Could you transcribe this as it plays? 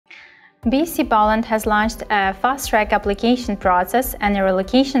BEC Poland has launched a fast-track application process and a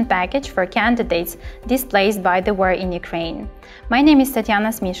relocation package for candidates displaced by the war in Ukraine. My name is Tatiana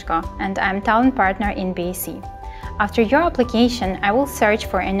Smishko, and I'm talent partner in BEC. After your application, I will search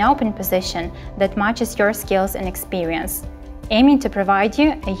for an open position that matches your skills and experience, aiming to provide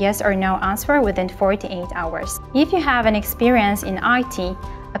you a yes or no answer within 48 hours. If you have an experience in IT,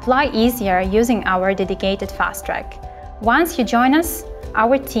 apply easier using our dedicated fast track. Once you join us,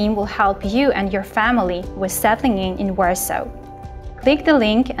 our team will help you and your family with settling in Warsaw. Click the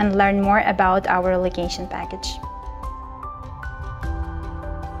link and learn more about our relocation package.